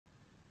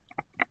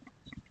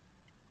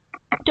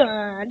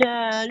Da,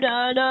 da,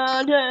 da,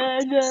 da, da,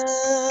 da.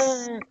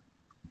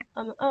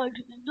 I'm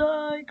acting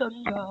like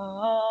I'm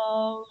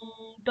drunk.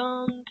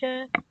 Don't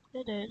care.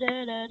 Da, da,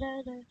 da, da,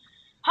 da, da.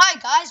 Hi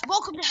guys,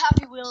 welcome to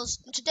Happy Wheels.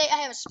 And today I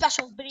have a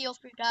special video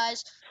for you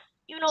guys.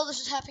 Even though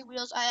this is Happy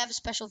Wheels, I have a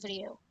special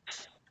video.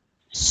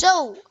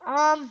 So,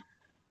 I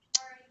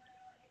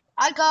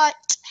got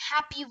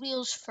Happy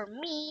Wheels for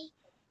me,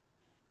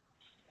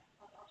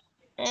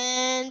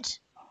 and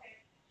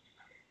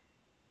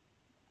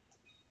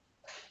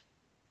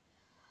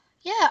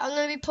yeah, I'm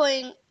gonna be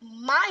playing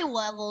my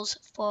levels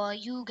for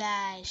you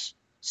guys.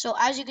 So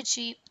as you can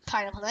see,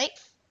 Pineapple Night,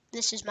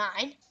 this is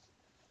mine,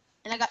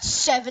 and I got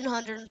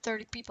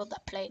 730 people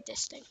that played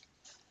this thing.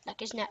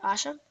 Like, isn't that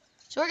awesome?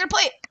 So we're gonna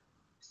play it,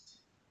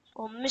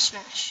 or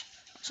Mishmash.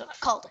 That's what I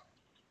called it.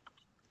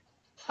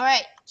 All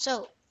right,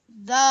 so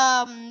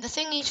the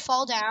thing needs to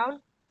fall down.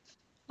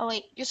 Oh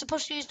wait, you're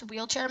supposed to use the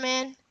wheelchair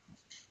man.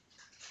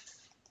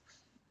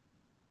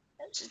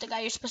 This is the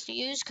guy you're supposed to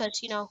use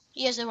because, you know,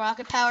 he has the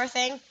rocket power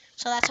thing,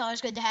 so that's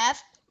always good to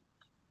have.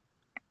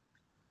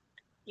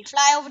 You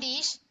fly over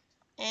these,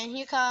 and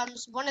here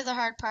comes one of the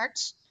hard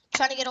parts,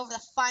 trying to get over the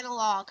final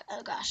log.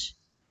 Oh gosh.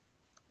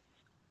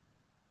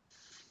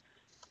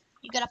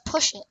 You gotta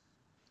push it,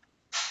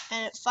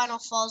 and it final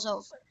falls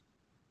over.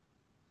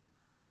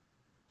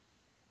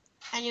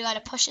 And you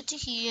gotta push it to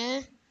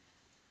here.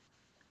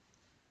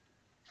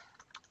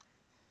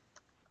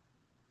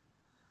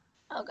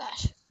 Oh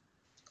gosh.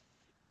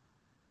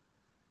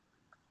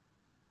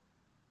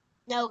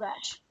 No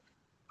gosh.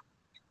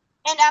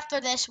 And after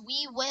this,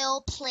 we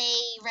will play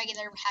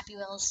regular Happy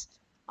Wheels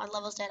on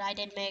levels that I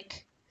didn't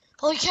make.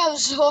 Holy cow,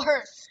 this is so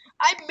hard.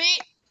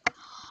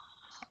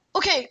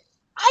 Okay,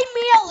 I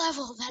made a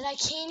level that I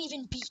can't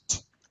even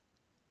beat.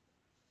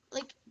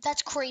 Like,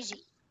 that's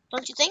crazy.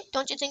 Don't you think?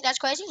 Don't you think that's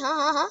crazy?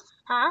 Huh?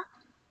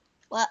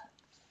 What?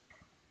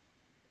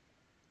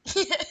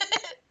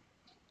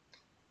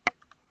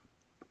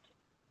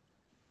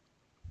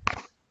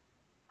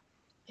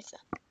 It's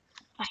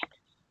Alright.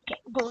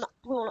 Okay, going up.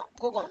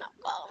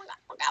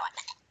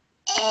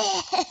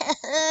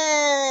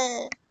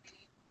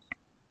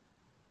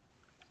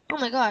 Oh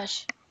my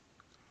gosh.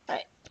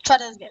 Alright, try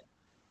that again.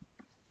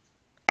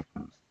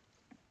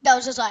 That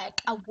was just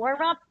like a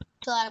warm up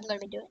to that I'm gonna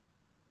be doing.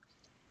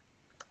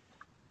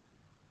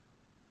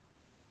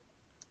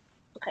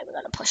 Okay, we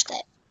gotta push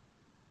that.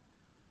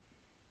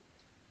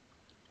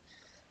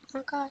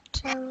 I got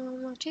to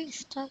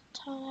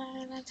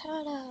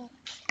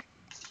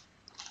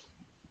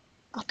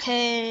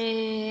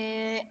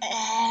Okay,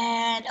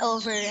 and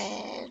over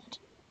it.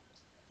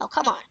 Oh,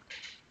 come on.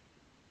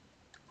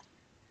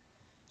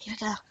 Here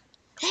we go.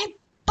 And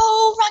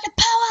boom, rocket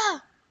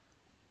power!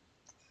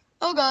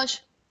 Oh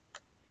gosh.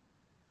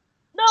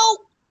 No!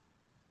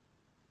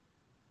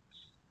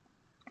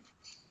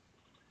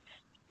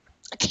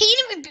 I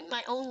can't even beat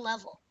my own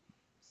level.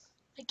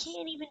 I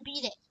can't even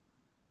beat it.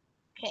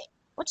 Okay,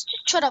 let's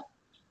just try to...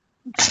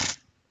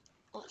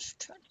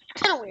 It's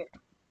kind of weird.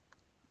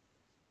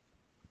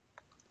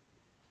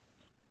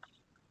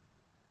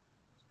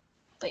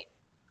 Wait.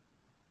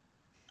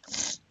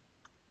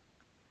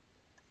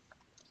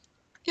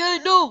 Yeah,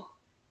 no!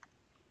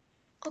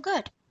 Oh,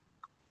 good.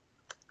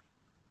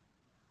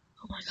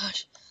 Oh my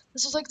gosh.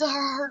 This is like the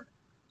hard...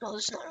 No,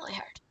 this is not really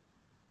hard.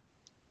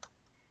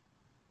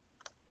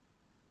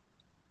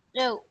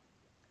 No.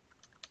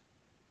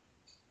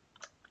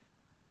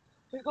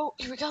 Here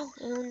we go,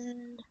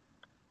 and...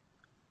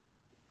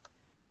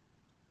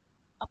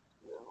 Up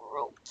the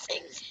rope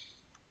thing.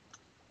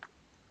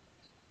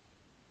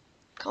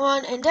 Come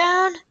on, and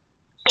down.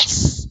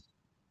 Yes!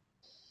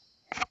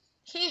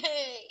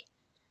 Yay!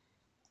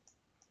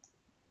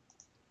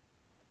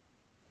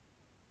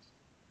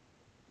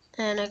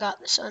 And I got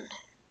this one.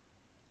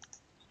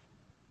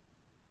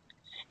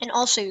 And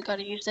also, you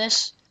gotta use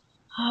this.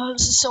 Oh,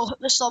 this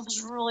stuff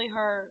is really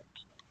hard.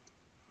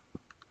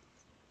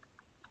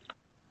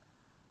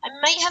 I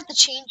might have to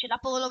change it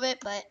up a little bit,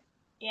 but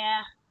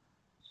yeah.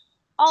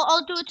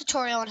 I'll do a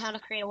tutorial on how to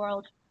create a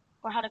world,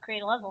 or how to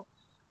create a level,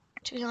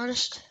 to be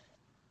honest.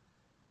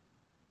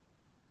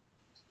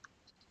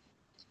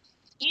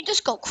 You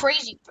just go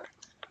crazy for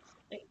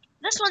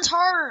this one's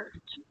hard.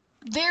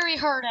 Very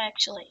hard,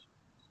 actually.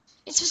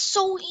 It's just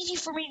so easy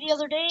for me the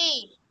other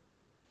day.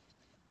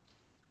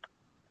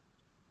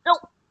 No,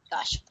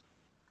 gosh.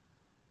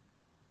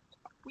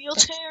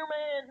 Wheelchair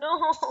man,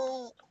 no.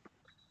 Oh.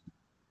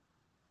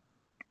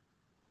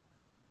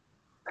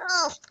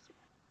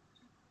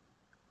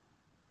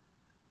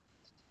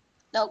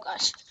 No,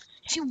 gosh.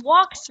 If you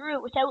walk through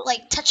it without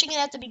like touching it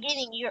at the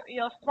beginning,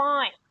 you're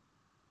fine.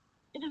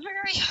 It's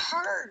very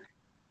hard.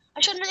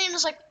 I should have named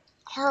this like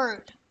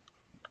hard.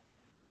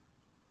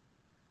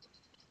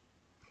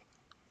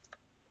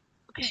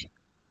 Okay,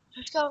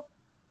 let's go.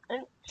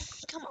 And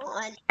come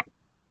on,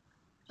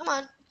 come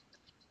on,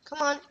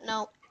 come on.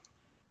 No.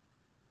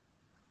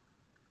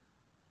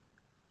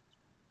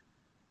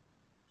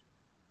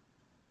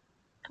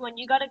 Come on,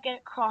 you gotta get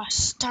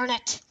across. Darn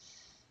it.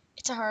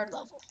 It's a hard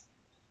level.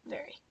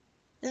 Very.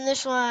 Then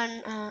this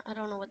one, I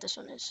don't know what this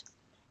one is.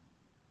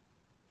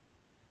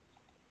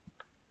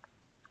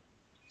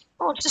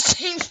 Oh, it's the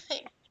same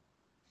thing.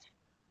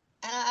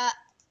 And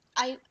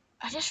I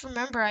just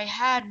remember I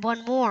had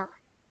one more.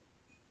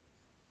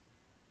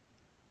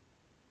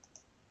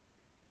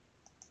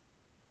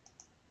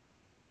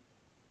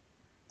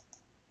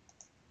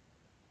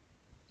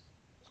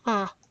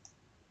 Huh.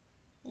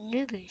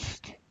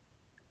 Newest.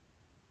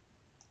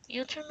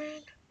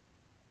 Ultraman?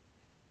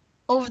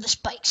 Over the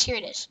spikes. Here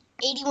it is.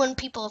 81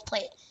 people have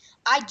played it.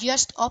 I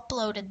just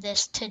uploaded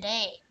this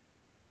today.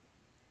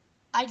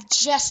 I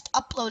just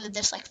uploaded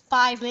this like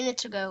 5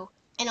 minutes ago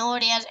and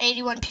already has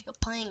 81 people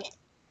playing it.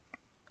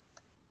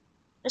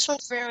 This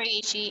one's very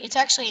easy. It's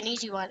actually an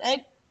easy one.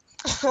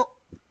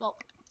 Well,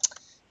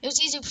 it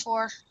was easy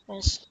before.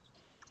 Because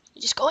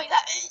you just go like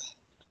that.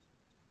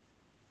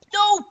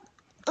 No!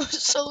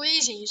 It's so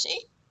easy, you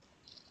see?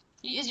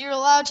 You're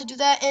allowed to do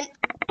that and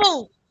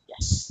boom!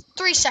 Yes.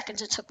 3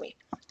 seconds it took me.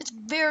 It's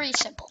very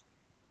simple.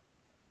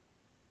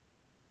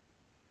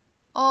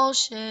 Oh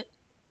shit.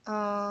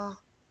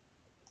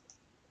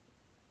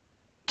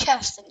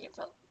 Casting your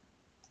vote.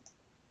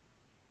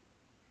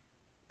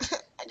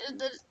 I just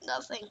did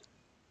nothing.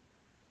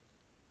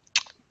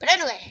 But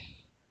anyway,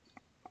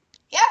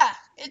 yeah,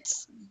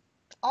 it's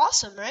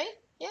awesome, right?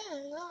 Yeah,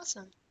 it's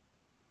awesome.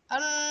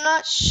 I'm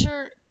not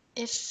sure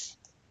if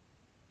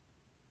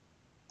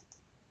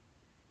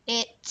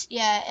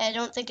yeah, I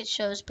don't think it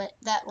shows, but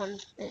that one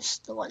is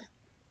the one.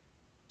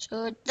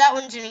 So that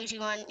one's an easy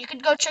one. You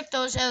could go check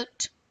those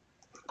out.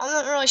 I'm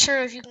not really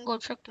sure if you can go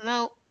check them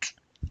out.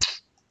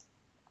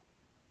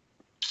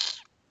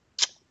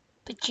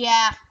 But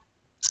yeah,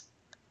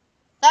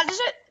 that is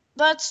it.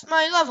 That's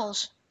my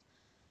levels.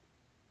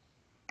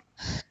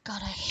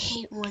 God, I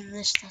hate when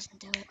this doesn't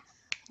do it.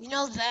 You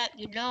know that.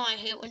 You know I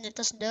hate when it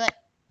doesn't do it.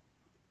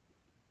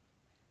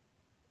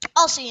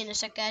 I'll see you in a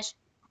sec, guys.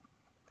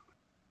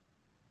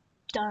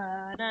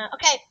 Da-da.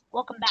 Okay,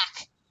 welcome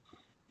back.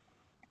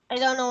 I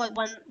don't know what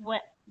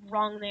went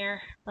wrong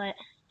there, but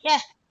yeah.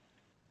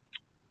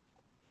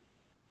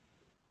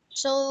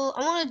 So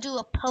I want to do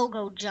a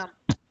pogo jump,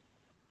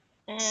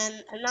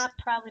 and I'm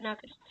probably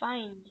not gonna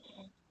find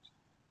it,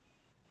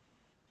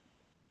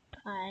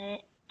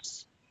 but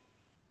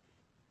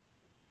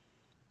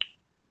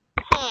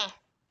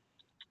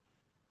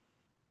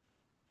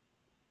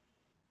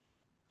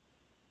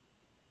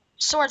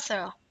sword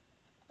throw.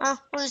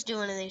 Well, we'll just do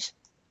one of these.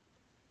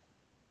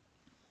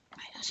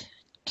 Right,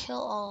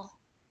 kill all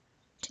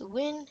to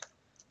win.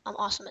 I'm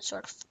awesome at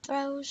sword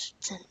throws.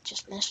 And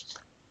just missed.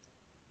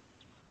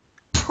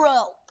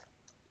 Pro.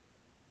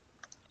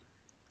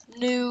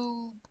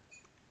 Noob.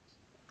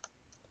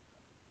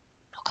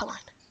 Oh, come on.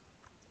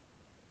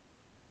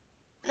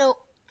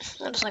 Nope.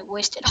 I just like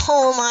wasted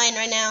all mine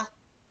right now.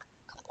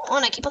 Come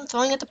on, I keep on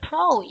throwing at the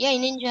pro. Yay,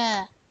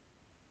 ninja.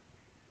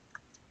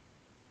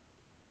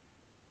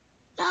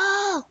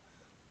 No.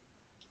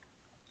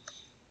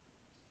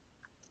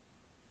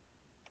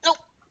 Nope.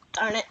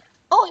 Darn it.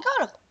 Oh, I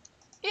got him.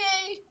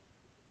 Yay.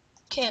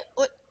 Okay,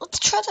 let's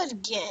try that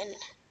again.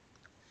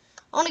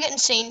 I want to get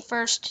insane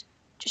first,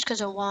 just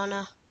because I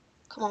wanna.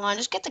 Come on,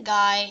 just get the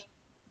guy.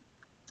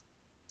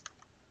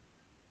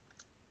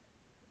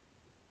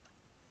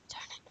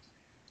 Darn it.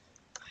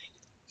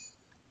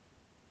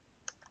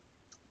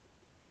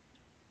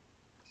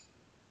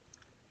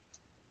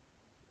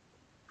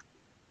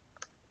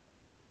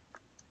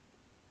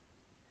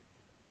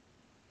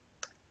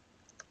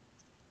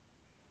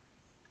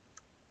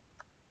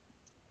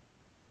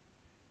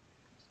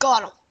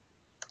 Got him.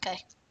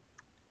 Okay.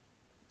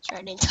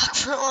 Sorry, I didn't talk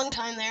for a long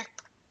time there.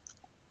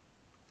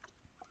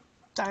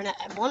 Darn it,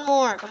 I have one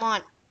more. Come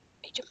on.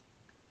 Reach him.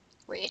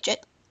 Reach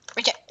it.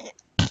 Reach it.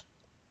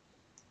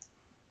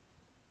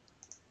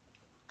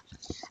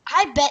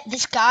 I bet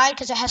this guy,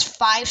 because it has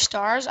 5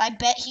 stars, I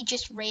bet he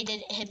just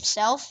rated it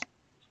himself.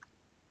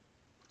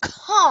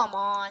 Come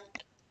on.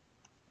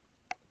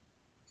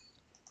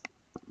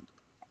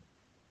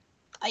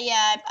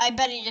 Yeah, I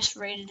bet he just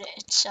rated it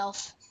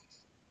itself.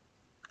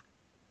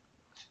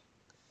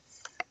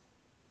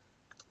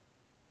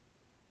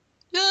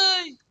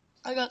 Yay!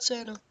 I got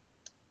Santa.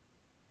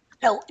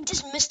 No, I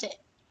just missed it.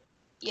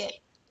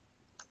 Yay.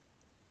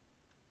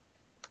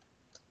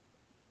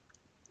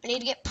 I need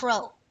to get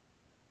pro.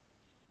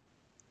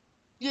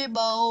 Yeah,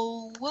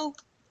 bo. Woo.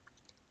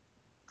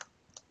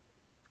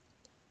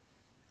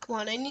 Come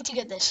on, I need to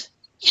get this.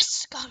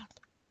 Yes, got him.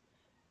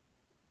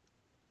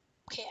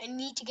 Okay, I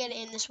need to get it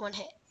in this one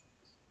hit.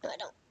 No, I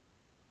don't.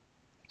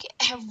 Okay,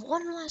 I have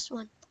one last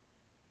one.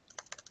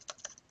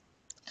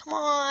 Come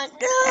on.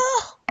 No!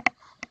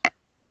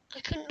 I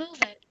couldn't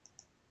move it.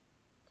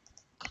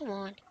 Come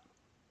on.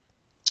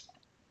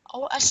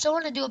 Oh, I still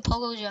want to do a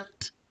pogo jump.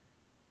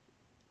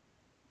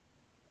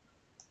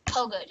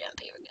 Pogo jump.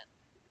 Here we go.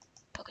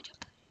 Pogo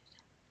jump.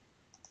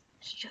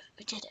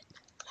 We did it.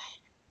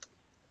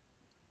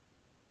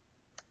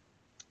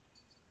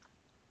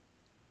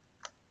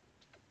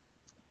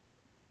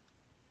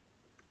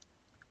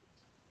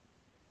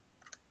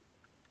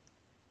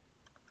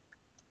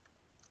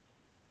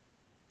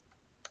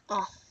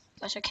 Oh,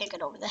 guess I can't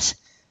get over this.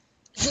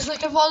 This is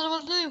like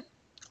impossible to do.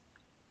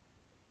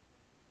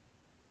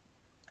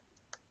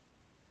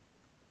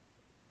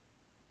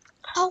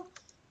 Oh,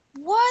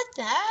 what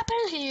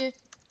happened here?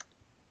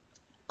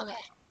 Okay.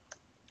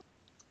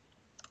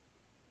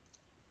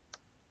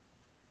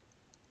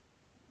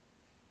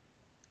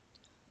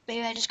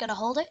 Maybe I just gotta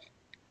hold it.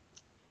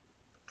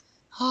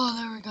 Oh,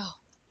 there we go.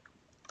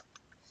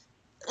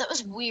 That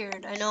was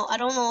weird. I know. I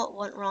don't know what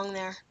went wrong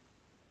there.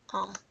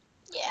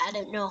 Yeah, I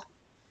didn't know.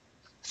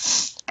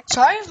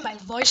 Sorry if my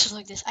voice is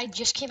like this. I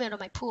just came out of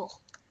my pool.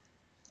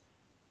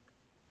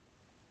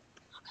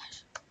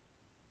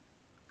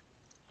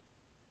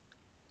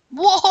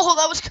 Whoa,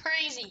 that was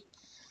crazy.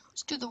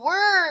 Let's do the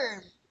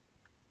worm.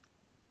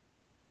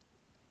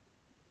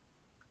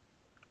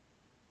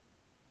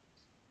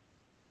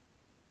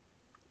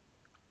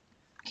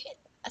 Okay,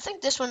 I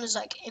think this one is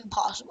like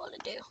impossible to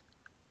do.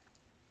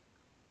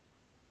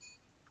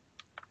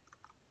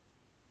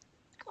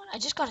 Come on, I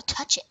just gotta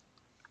touch it.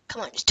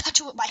 Come on, just touch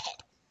it with my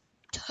head.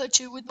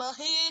 Touch it with my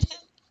head.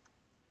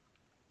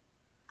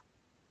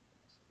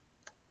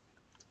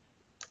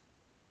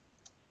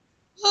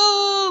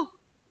 Oh!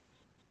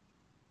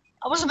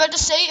 I was about to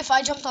say if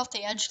I jumped off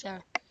the edge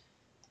there,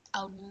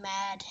 I would be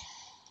mad.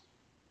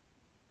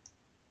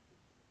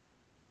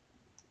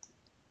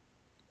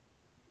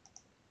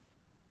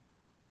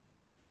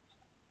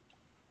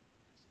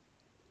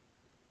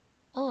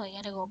 Oh, I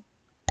gotta go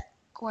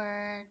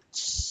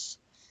backwards.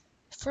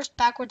 First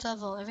backwards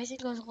level. Everything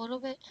goes a little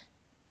bit.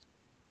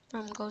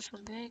 Goes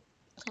from big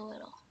to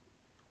little.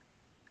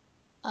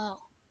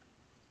 Oh.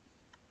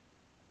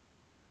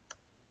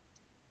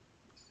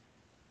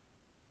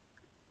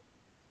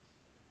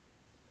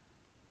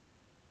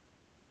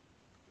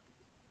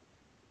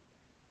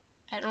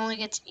 It only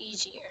gets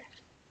easier.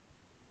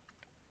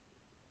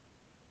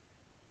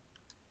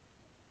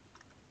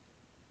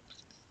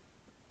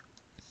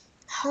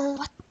 Oh,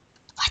 what?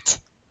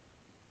 What?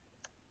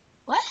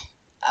 What?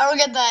 I don't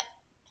get that.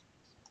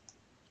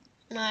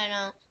 No, I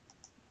don't.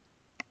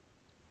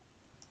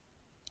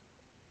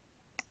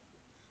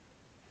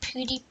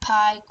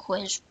 PewDiePie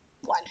quiz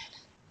 1.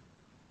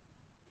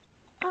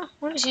 Oh,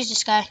 what is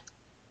this guy?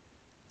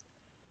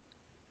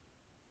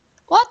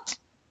 What?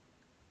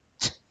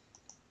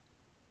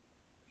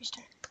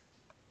 Restart.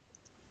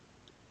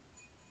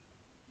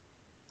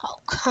 Oh,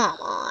 come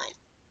on.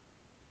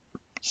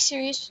 You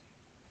serious?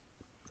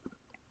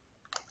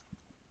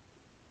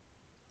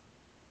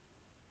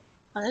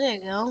 Oh, there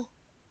you go.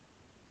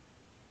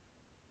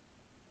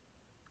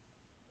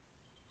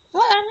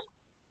 What?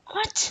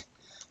 What?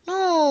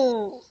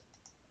 No.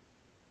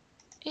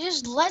 It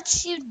just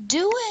lets you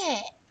do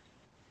it.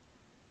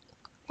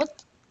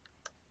 What?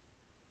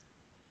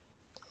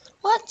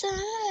 What the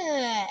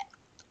heck?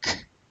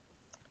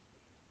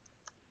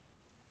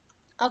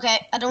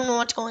 Okay, I don't know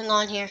what's going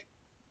on here.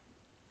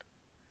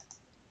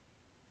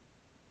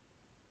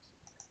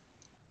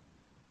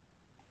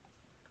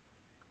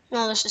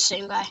 No, this is the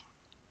same guy.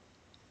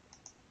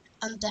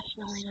 I'm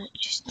definitely not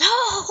just.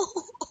 No!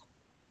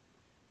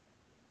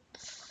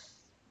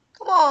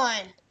 Come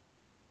on.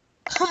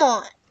 Come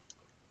on.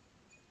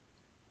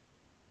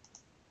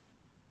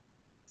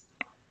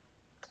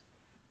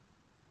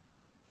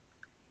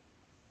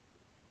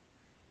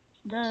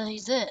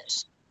 He's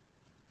this.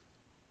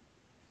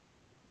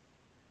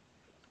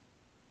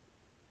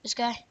 This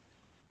guy.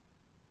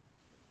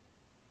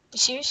 You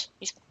serious?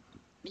 You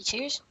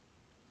serious?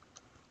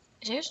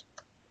 You serious?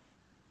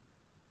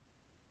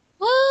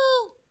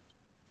 Woo!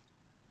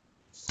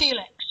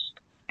 Felix.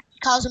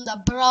 Calls him the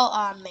bro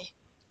on me.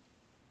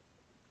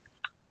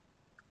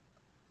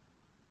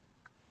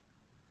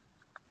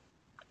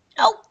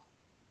 No!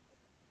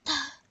 No!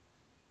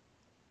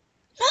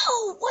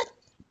 What?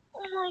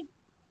 Oh my.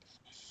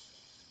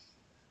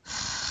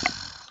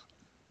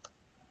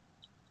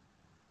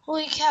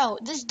 Holy cow.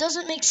 This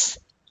doesn't make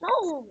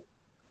No!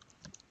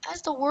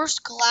 That's the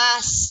worst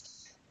glass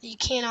that you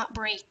cannot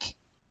break.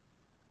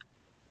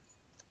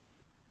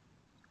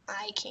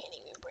 I can't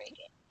even break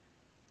it.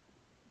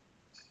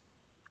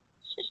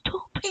 It's just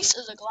 2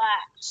 pieces of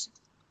glass.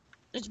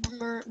 It's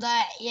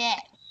that, yeah.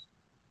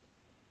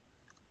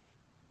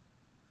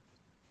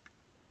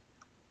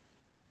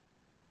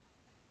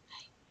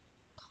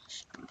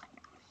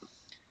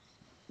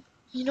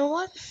 You know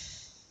what?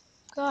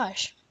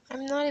 Gosh,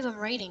 I'm not even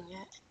rating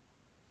yet.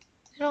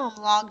 You know I'm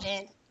logged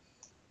in.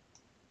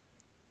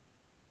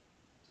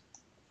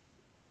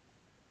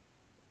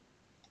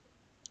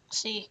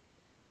 See,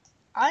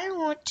 I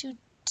want to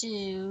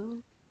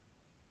do...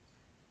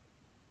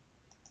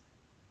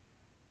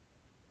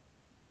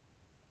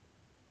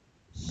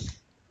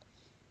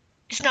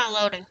 It's not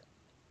loading.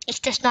 It's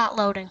just not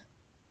loading.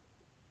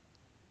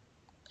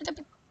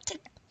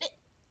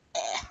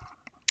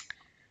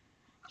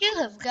 You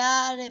have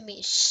got to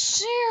be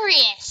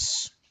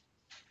serious.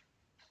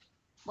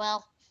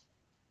 Well,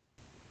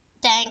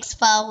 thanks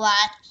for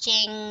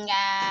watching,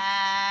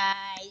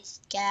 guys.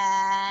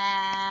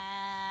 Guys.